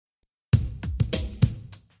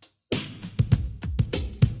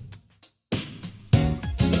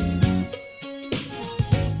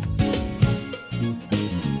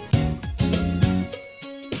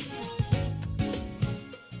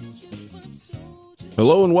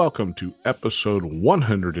Hello and welcome to episode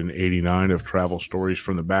 189 of Travel Stories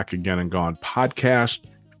from the Back Again and Gone podcast,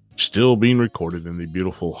 still being recorded in the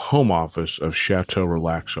beautiful home office of Chateau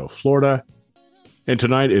Relaxo, Florida. And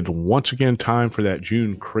tonight it's once again time for that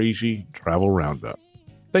June crazy travel roundup.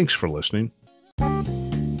 Thanks for listening.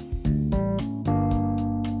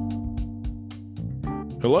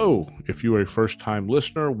 Hello, if you are a first-time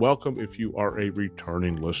listener, welcome. If you are a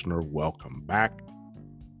returning listener, welcome back.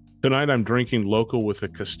 Tonight, I'm drinking local with a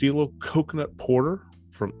Castillo Coconut Porter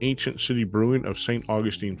from Ancient City Brewing of St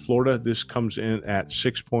Augustine, Florida. This comes in at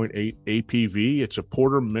 6.8 ABV. It's a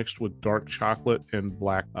porter mixed with dark chocolate and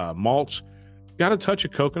black malts. Got a touch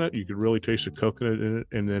of coconut. You could really taste the coconut in it.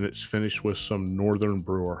 And then it's finished with some Northern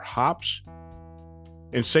Brewer hops.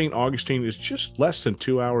 And St Augustine is just less than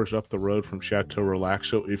 2 hours up the road from Chateau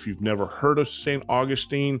Relaxo. If you've never heard of St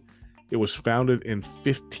Augustine, it was founded in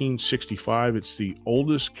 1565. It's the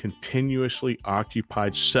oldest continuously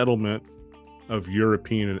occupied settlement of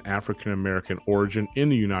European and African American origin in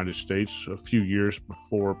the United States, a few years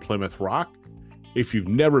before Plymouth Rock. If you've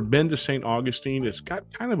never been to St. Augustine, it's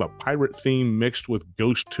got kind of a pirate theme mixed with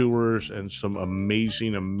ghost tours and some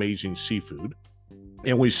amazing seafood.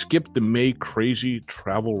 And we skipped the May crazy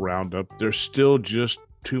travel roundup. There's still just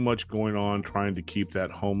too much going on trying to keep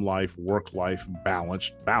that home life, work life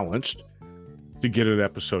balanced to get an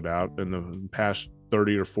episode out. In the past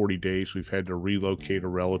 30 or 40 days, we've had to relocate a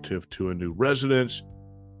relative to a new residence,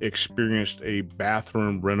 experienced a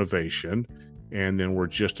bathroom renovation, and then we're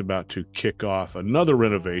just about to kick off another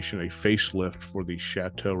renovation, a facelift for the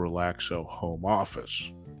Chateau Relaxo home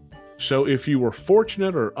office. So if you were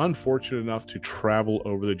fortunate or unfortunate enough to travel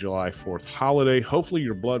over the July 4th holiday, hopefully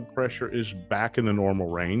your blood pressure is back in the normal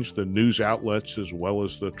range. The news outlets as well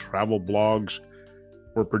as the travel blogs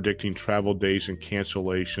were predicting travel days and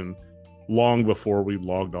cancellation long before we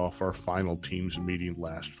logged off our final teams meeting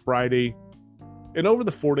last Friday. And over the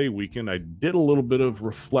 4-day weekend, I did a little bit of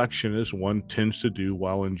reflection, as one tends to do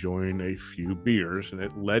while enjoying a few beers, and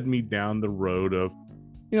it led me down the road of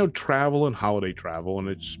travel and holiday travel. And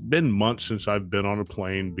it's been months since I've been on a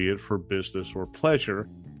plane, be it for business or pleasure.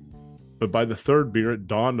 But by the third beer, it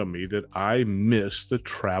dawned on me that I miss the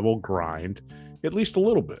travel grind at least a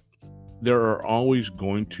little bit. There are always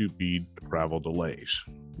going to be travel delays.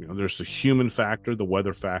 There's the human factor, the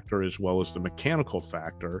weather factor, as well as the mechanical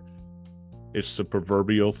factor. It's the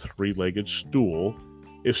proverbial three-legged stool.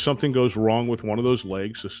 If something goes wrong with one of those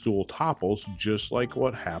legs, the stool topples, just like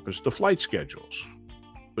what happens to flight schedules.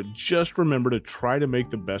 But just remember to try to make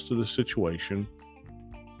the best of the situation.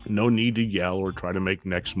 No need to yell or try to make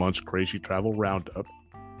next month's crazy travel roundup.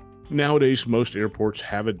 Nowadays, most airports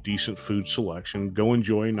have a decent food selection. Go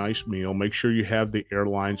enjoy a nice meal. Make sure you have the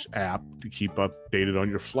airline's app to keep updated on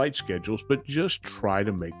your flight schedules, but just try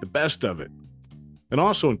to make the best of it. And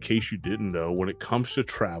also, in case you didn't know, when it comes to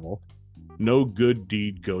travel, no good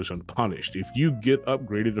deed goes unpunished. If you get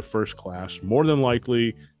upgraded to first class, more than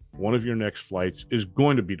likely, one of your next flights is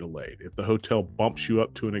going to be delayed. If the hotel bumps you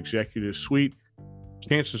up to an executive suite,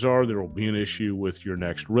 chances are there will be an issue with your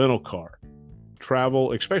next rental car.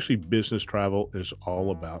 Travel, especially business travel, is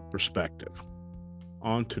all about perspective.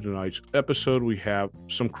 On to tonight's episode, we have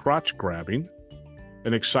some crotch grabbing,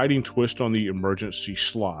 an exciting twist on the emergency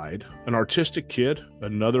slide, an artistic kid,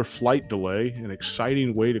 another flight delay, an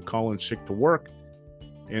exciting way to call in sick to work,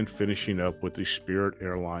 and finishing up with the Spirit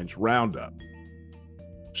Airlines Roundup.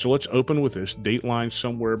 So let's open with this dateline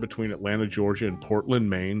somewhere between Atlanta, Georgia and Portland,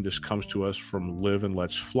 Maine. This comes to us from Live and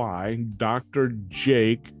Let's Fly. Dr.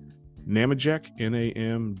 Jake Namjik,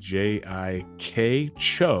 Namjik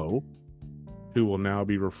Cho, who will now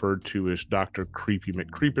be referred to as Dr. Creepy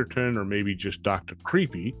McCreeperton, or maybe just Dr.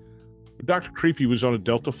 Creepy. Dr. Creepy was on a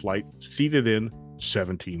Delta flight seated in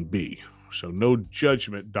 17B. So no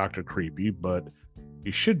judgment, Dr. Creepy, but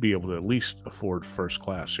he should be able to at least afford first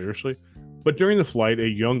class, seriously. But during the flight, a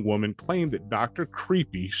young woman claimed that Dr.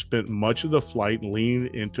 Creepy spent much of the flight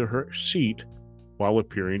leaning into her seat while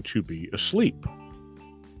appearing to be asleep.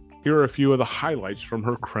 Here are a few of the highlights from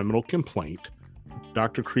her criminal complaint.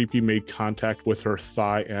 Dr. Creepy made contact with her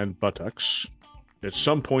thigh and buttocks. At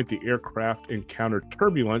some point, the aircraft encountered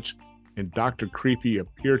turbulence, and Dr. Creepy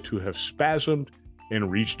appeared to have spasmed and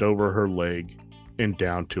reached over her leg and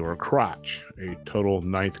down to her crotch. A total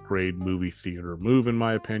 9th grade movie theater move, in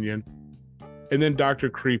my opinion. And then Dr.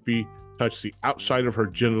 Creepy touched the outside of her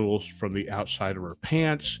genitals from the outside of her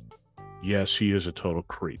pants. Yes, he is a total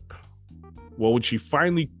creep. Well, when she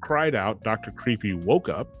finally cried out, Dr. Creepy woke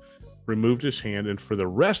up, removed his hand, and for the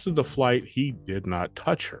rest of the flight, he did not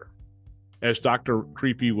touch her. As Dr.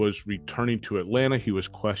 Creepy was returning to Atlanta, he was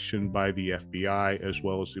questioned by the FBI as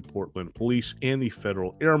well as the Portland Police and the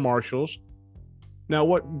Federal Air Marshals. Now,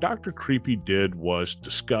 what Dr. Creepy did was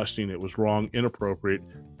disgusting. It was wrong, inappropriate.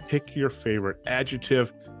 Pick your favorite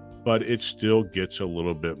adjective, but it still gets a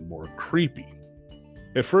little bit more creepy.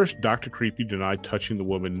 At first, Dr. Creepy denied touching the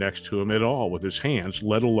woman next to him at all with his hands,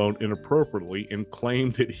 let alone inappropriately, and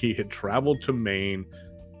claimed that he had traveled to Maine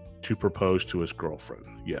to propose to his girlfriend.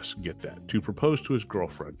 Yes, get that. To propose to his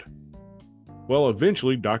girlfriend. Well,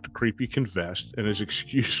 eventually, Dr. Creepy confessed, and his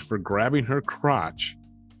excuse for grabbing her crotch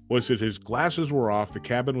was that his glasses were off, the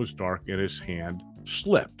cabin was dark, and his hand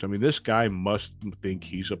slipped. I mean, this guy must think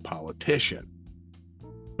he's a politician.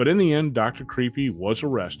 But in the end, Dr. Creepy was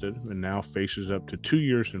arrested and now faces up to 2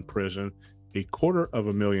 years in prison, a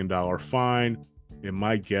 $250,000 fine, and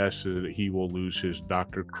my guess is that he will lose his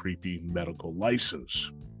Dr. Creepy medical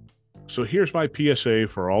license. So here's my PSA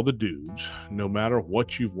for all the dudes. No matter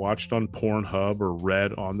what you've watched on Pornhub or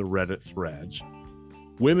read on the Reddit threads,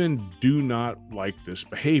 women do not like this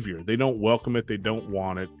behavior. They don't welcome it. They don't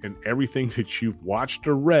want it. And everything that you've watched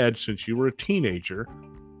or read since you were a teenager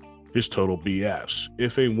is total BS.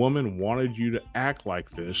 If a woman wanted you to act like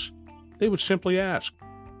this, they would simply ask.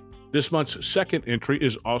 This month's second entry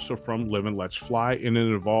is also from Live and Let's Fly, and it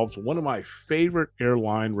involves one of my favorite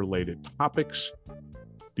airline-related topics,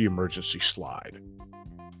 the emergency slide.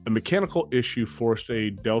 A mechanical issue forced a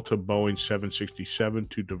Delta Boeing 767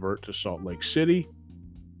 to divert to Salt Lake City,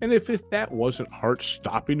 and if that wasn't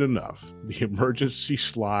heart-stopping enough, the emergency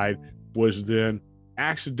slide was then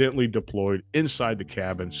accidentally deployed inside the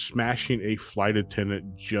cabin, smashing a flight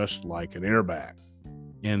attendant just like an airbag.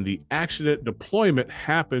 And the accident deployment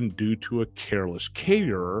happened due to a careless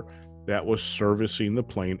caterer that was servicing the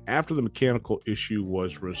plane after the mechanical issue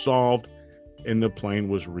was resolved and the plane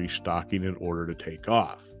was restocking in order to take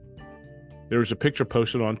off. There was a picture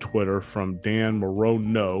posted on Twitter from Dan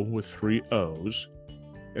Morone with 3 O's.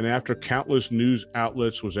 And after countless news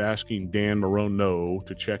outlets was asking Dan Morone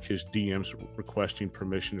to check his DMs requesting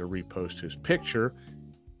permission to repost his picture,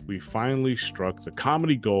 we finally struck the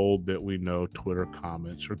comedy gold that we know Twitter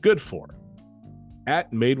comments are good for.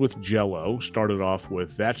 At Made with Jello started off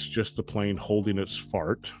with, "That's just the plane holding its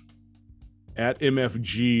fart." At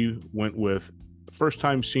MFG went with, "First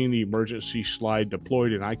time seeing the emergency slide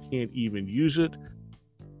deployed and I can't even use it."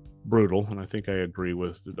 Brutal, and I think I agree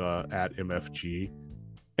with at MFG.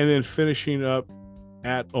 And then finishing up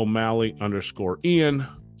at O'Malley_Ian,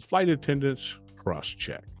 "Flight attendants,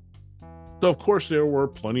 cross-check." So, of course, there were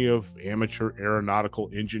plenty of amateur aeronautical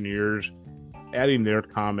engineers adding their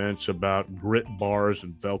comments about grit bars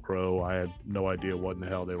and Velcro. I had no idea what in the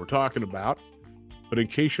hell they were talking about. But in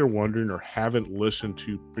case you're wondering or haven't listened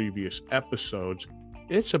to previous episodes,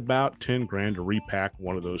 it's about 10 grand to repack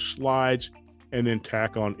one of those slides and then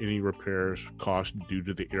tack on any repairs cost due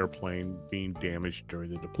to the airplane being damaged during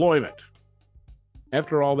the deployment.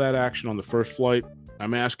 After all that action on the first flight,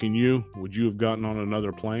 I'm asking you, would you have gotten on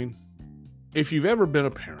another plane? If you've ever been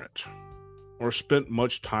a parent or spent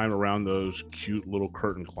much time around those cute little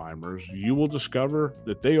curtain climbers, you will discover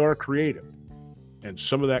that they are creative. And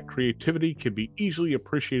some of that creativity can be easily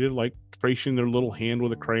appreciated, like tracing their little hand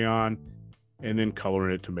with a crayon and then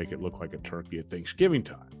coloring it to make it look like a turkey at Thanksgiving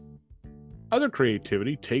time. Other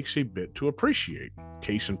creativity takes a bit to appreciate.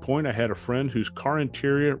 Case in point, I had a friend whose car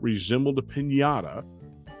interior resembled a piñata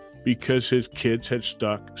because his kids had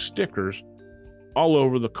stuck stickers all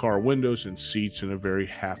over the car windows and seats in a very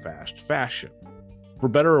half-assed fashion. For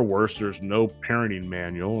better or worse, there's no parenting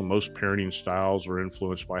manual, and most parenting styles are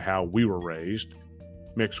influenced by how we were raised,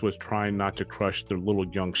 mixed with trying not to crush their little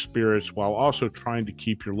young spirits while also trying to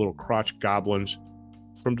keep your little crotch goblins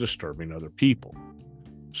from disturbing other people.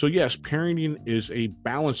 So yes, parenting is a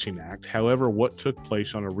balancing act. However, what took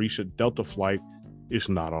place on a recent Delta flight is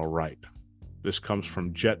not all right. This comes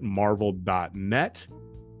from jetmarvel.net.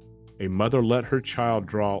 A mother let her child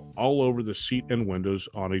draw all over the seat and windows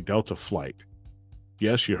on a Delta flight.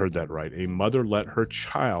 Yes, you heard that right. A mother let her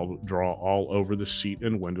child draw all over the seat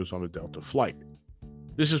and windows on a Delta flight.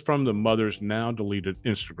 This is from the mother's now deleted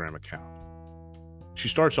Instagram account. She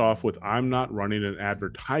starts off with, "I'm not running an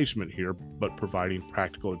advertisement here, but providing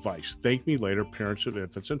practical advice. Thank me later, parents of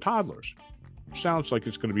infants and toddlers." Sounds like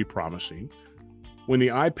it's going to be promising. When the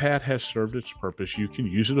iPad has served its purpose, you can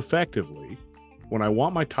use it effectively. When I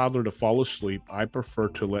want my toddler to fall asleep, I prefer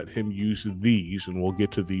to let him use these, and we'll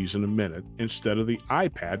get to these in a minute, instead of the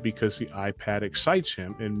iPad because the iPad excites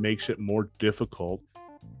him and makes it more difficult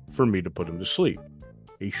for me to put him to sleep.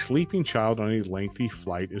 A sleeping child on a lengthy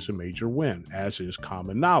flight is a major win, as is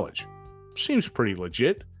common knowledge. Seems pretty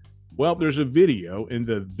legit. Well, there's a video, and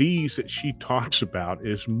these that she talks about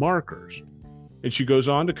is markers. And she goes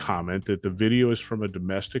on to comment that the video is from a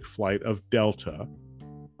domestic flight of Delta.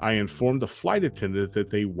 I informed the flight attendant that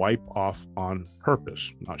they wipe off on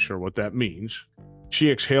purpose. Not sure what that means. She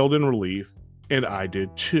exhaled in relief, and I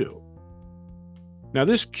did too. Now,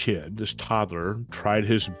 this kid, this toddler, tried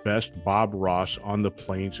his best Bob Ross on the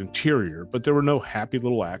plane's interior, but there were no happy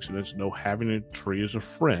little accidents, no having a tree as a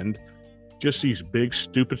friend, just these big,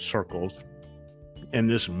 stupid circles, and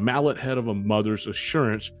this mallet head of a mother's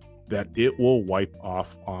assurance that it will wipe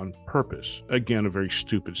off on purpose. Again, a very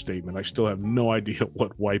stupid statement. I still have no idea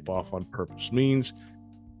what wipe off on purpose means.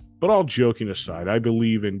 But all joking aside, I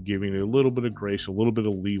believe in giving a little bit of grace, a little bit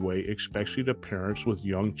of leeway, especially to parents with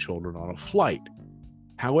young children on a flight.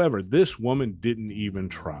 However, this woman didn't even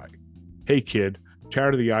try. Hey kid,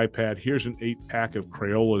 tired of the iPad? Here's an 8-pack of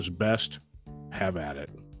Crayola's Best. Have at it.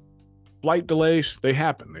 Flight delays, they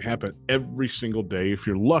happen. They happen every single day. If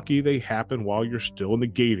you're lucky, they happen while you're still in the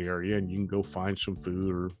gate area and you can go find some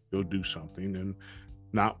food or go do something, and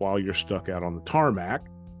not while you're stuck out on the tarmac.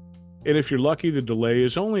 And if you're lucky, the delay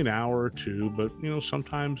is only an hour or two, but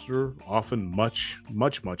sometimes they're often much,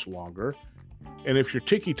 much, much longer. And if you're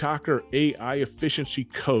tiki-talker AI efficiency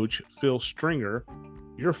coach Phil Stringer,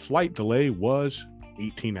 your flight delay was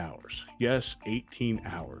 18 hours. Yes, 18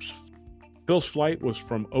 hours. Phil's flight was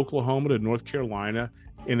from Oklahoma to North Carolina.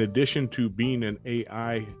 In addition to being an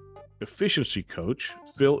AI efficiency coach,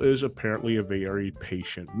 Phil is apparently a very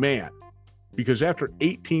patient man, because after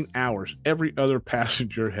 18 hours, every other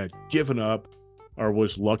passenger had given up or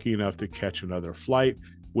was lucky enough to catch another flight,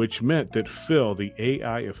 which meant that Phil, the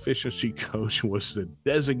AI efficiency coach, was the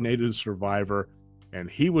designated survivor, and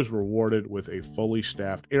he was rewarded with a fully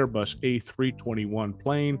staffed Airbus A321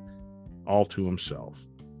 plane all to himself.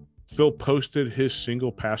 Phil posted his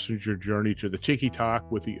single passenger journey to the TikTok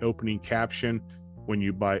with the opening caption, "When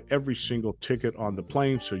you buy every single ticket on the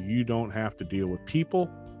plane so you don't have to deal with people."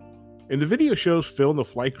 And the video shows Phil and the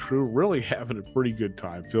flight crew really having a pretty good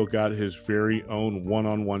time. Phil got his very own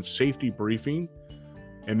one-on-one safety briefing.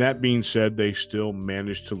 And that being said, they still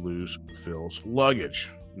managed to lose Phil's luggage.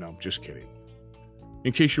 No, I'm just kidding.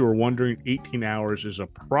 In case you were wondering, 18 hours is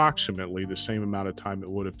approximately the same amount of time it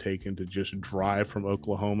would have taken to just drive from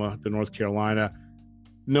Oklahoma to North Carolina.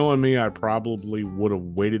 Knowing me, I probably would have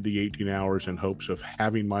waited the 18 hours in hopes of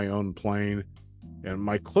having my own plane. And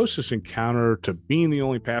my closest encounter to being the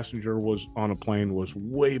only passenger was on a plane was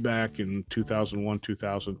way back in 2001,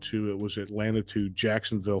 2002. It was Atlanta to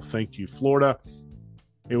Jacksonville, thank you, Florida.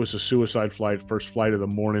 It was a suicide flight, first flight of the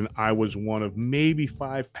morning. I was one of maybe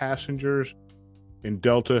 5 passengers. In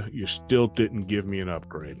Delta, you still didn't give me an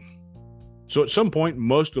upgrade. So at some point,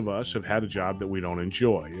 most of us have had a job that we don't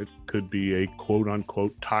enjoy. It could be a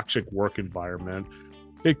quote-unquote toxic work environment.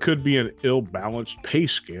 It could be an ill-balanced pay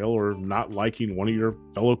scale or not liking one of your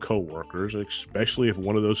fellow coworkers, especially if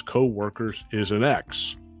one of those coworkers is an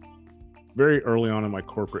ex. Very early on in my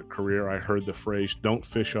corporate career, I heard the phrase, "Don't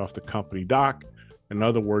fish off the company dock." In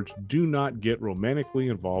other words, do not get romantically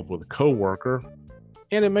involved with a coworker.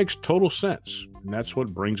 And it makes total sense. And that's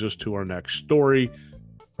what brings us to our next story.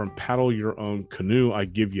 From Paddle Your Own Canoe, I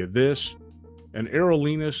give you this. An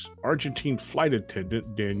Aerolíneas Argentine flight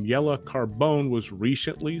attendant, Daniela Carbone, was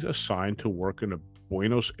recently assigned to work in a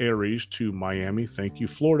Buenos Aires to Miami, thank you,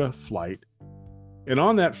 Florida flight. And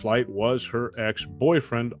on that flight was her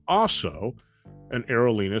ex-boyfriend, also an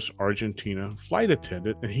Aerolíneas Argentina flight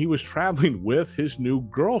attendant, and he was traveling with his new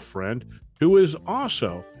girlfriend, who is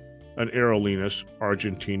also an Aerolíneas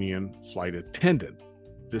Argentinian flight attendant.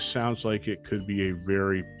 This sounds like it could be a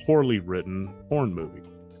very poorly written porn movie.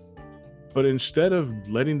 But instead of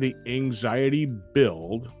letting the anxiety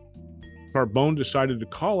build, Carbone decided to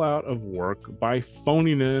call out of work by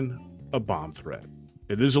phoning in a bomb threat.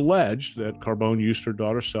 It is alleged that Carbone used her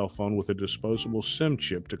daughter's cell phone with a disposable SIM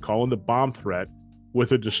chip to call in the bomb threat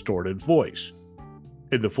with a distorted voice.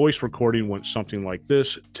 And the voice recording went something like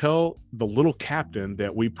this: "Tell the little captain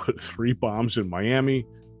that we put 3 bombs in Miami.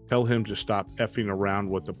 Tell him to stop effing around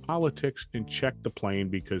with the politics and check the plane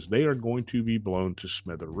because they are going to be blown to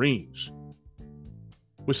smithereens."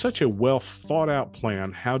 With such a well thought out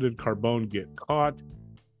plan, how did Carbone get caught?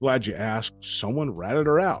 Glad you asked. Someone ratted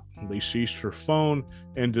her out. They seized her phone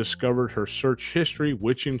and discovered her search history,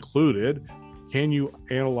 which included, can you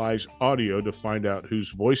analyze audio to find out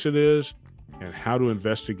whose voice it is, and how to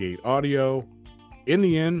investigate audio. In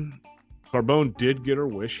the end, Carbone did get her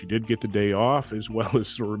wish. She did get the day off as well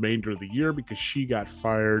as the remainder of the year because she got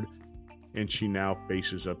fired, and she now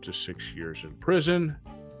faces up to 6 years in prison.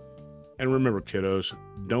 And remember, kiddos,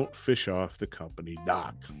 don't fish off the company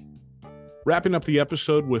dock. Wrapping up the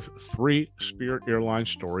episode with 3 Spirit Airlines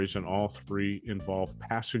stories, and all 3 involve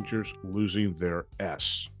passengers losing their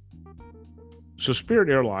S. So Spirit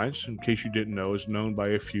Airlines, in case you didn't know, is known by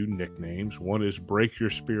a few nicknames. One is Break Your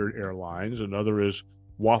Spirit Airlines, another is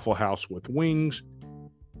Waffle House with Wings,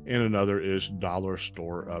 and another is Dollar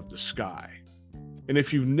Store of the Sky. And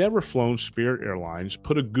if you've never flown Spirit Airlines,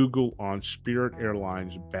 put a Google on Spirit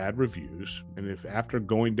Airlines bad reviews, and if after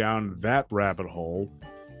going down that rabbit hole,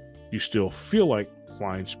 you still feel like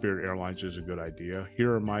flying Spirit Airlines is a good idea,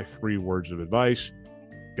 here are my 3 words of advice.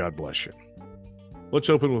 God bless you. Let's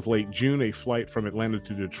open with late June, a flight from Atlanta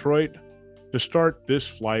to Detroit. To start, this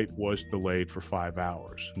flight was delayed for 5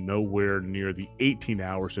 hours, nowhere near the 18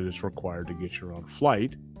 hours that is required to get your own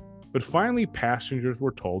flight. But finally, passengers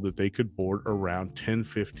were told that they could board around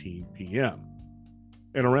 10:15 p.m.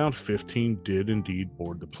 And around 15 did indeed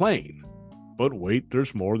board the plane. But wait,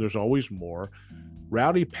 there's more. There's always more.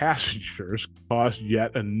 Rowdy passengers caused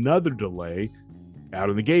yet another delay out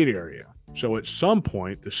in the gate area. So at some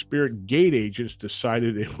point, the Spirit gate agents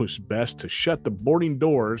decided it was best to shut the boarding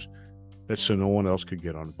doors so no one else could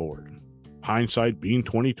get on board. Hindsight being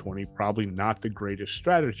 2020, probably not the greatest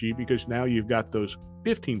strategy, because now you've got those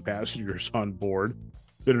 15 passengers on board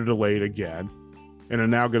that are delayed again and are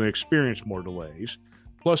now going to experience more delays,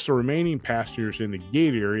 plus the remaining passengers in the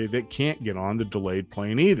gate area that can't get on the delayed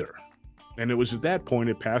plane either. And it was at that point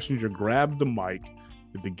a passenger grabbed the mic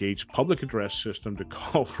at the gate's public address system to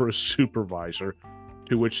call for a supervisor,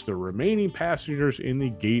 to which the remaining passengers in the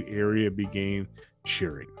gate area began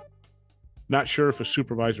cheering. Not sure if a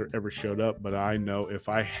supervisor ever showed up, but I know if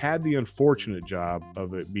I had the unfortunate job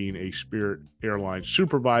of it being a Spirit Airlines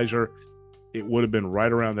supervisor, it would have been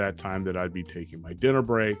right around that time that I'd be taking my dinner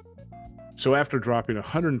break. So after dropping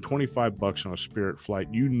 $125 on a Spirit flight,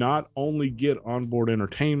 you not only get onboard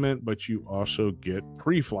entertainment, but you also get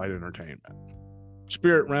pre-flight entertainment.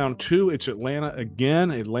 Spirit round 2, it's Atlanta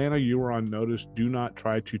again. Atlanta, you are on notice. Do not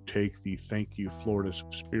try to take the Thank You Florida's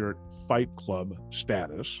Spirit Fight Club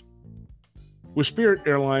status. With Spirit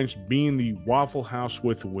Airlines being the Waffle House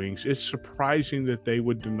with Wings, it's surprising that they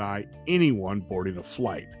would deny anyone boarding a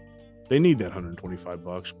flight. They need that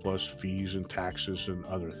 $125 plus fees and taxes and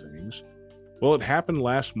other things. Well, it happened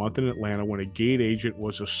last month in Atlanta when a gate agent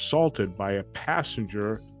was assaulted by a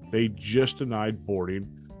passenger they just denied boarding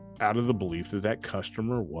out of the belief that that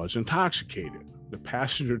customer was intoxicated. The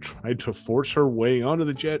passenger tried to force her way onto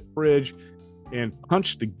the jet bridge and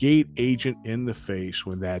punched the gate agent in the face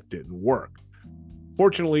when that didn't work.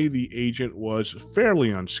 Fortunately, the agent was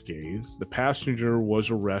fairly unscathed. The passenger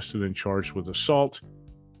was arrested and charged with assault.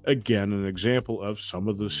 Again, an example of some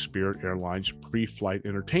of the Spirit Airlines pre-flight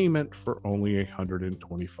entertainment for only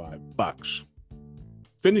 $125.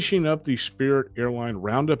 Finishing up the Spirit Airline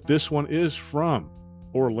Roundup, this one is from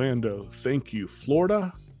Orlando. Thank you,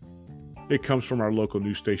 Florida. It comes from our local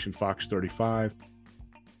news station, Fox 35.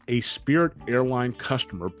 A Spirit Airline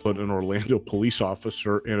customer put an Orlando police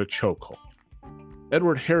officer in a chokehold.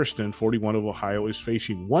 Edward Hairston, 41, of Ohio, is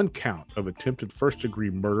facing 1 count of attempted first-degree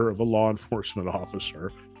murder of a law enforcement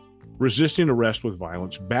officer, resisting arrest with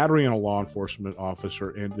violence, battery on a law enforcement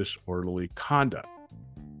officer, and disorderly conduct.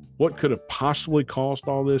 What could have possibly caused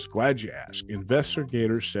all this? Glad you asked.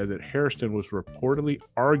 Investigators said that Hairston was reportedly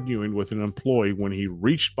arguing with an employee when he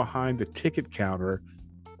reached behind the ticket counter,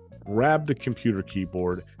 grabbed the computer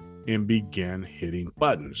keyboard, and began hitting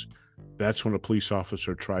buttons. That's when a police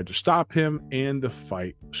officer tried to stop him, and the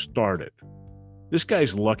fight started. This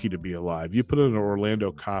guy's lucky to be alive. You put an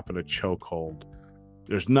Orlando cop in a chokehold,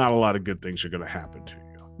 there's not a lot of good things are going to happen to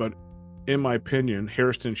you. But in my opinion,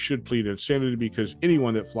 Hairston should plead insanity, because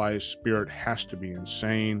anyone that flies Spirit has to be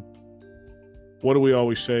insane. What do we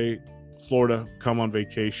always say? Florida, come on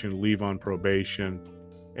vacation, leave on probation.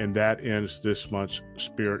 And that ends this month's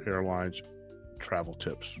Spirit Airlines travel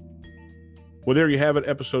tips. Well, there you have it,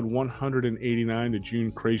 episode 189, the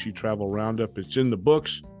June Crazy Travel Roundup. It's in the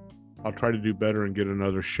books. I'll try to do better and get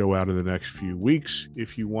another show out in the next few weeks.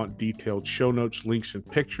 If you want detailed show notes, links, and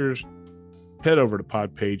pictures, head over to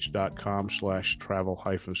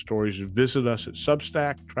podpage.com/travel-stories. Visit us at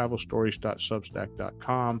Substack,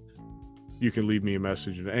 travelstories.substack.com. You can leave me a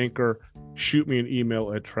message at Anchor. Shoot me an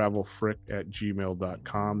email at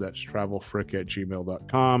travelfrick@gmail.com. That's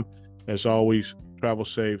travelfrick@gmail.com. As always, travel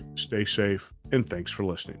safe, stay safe, and thanks for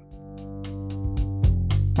listening.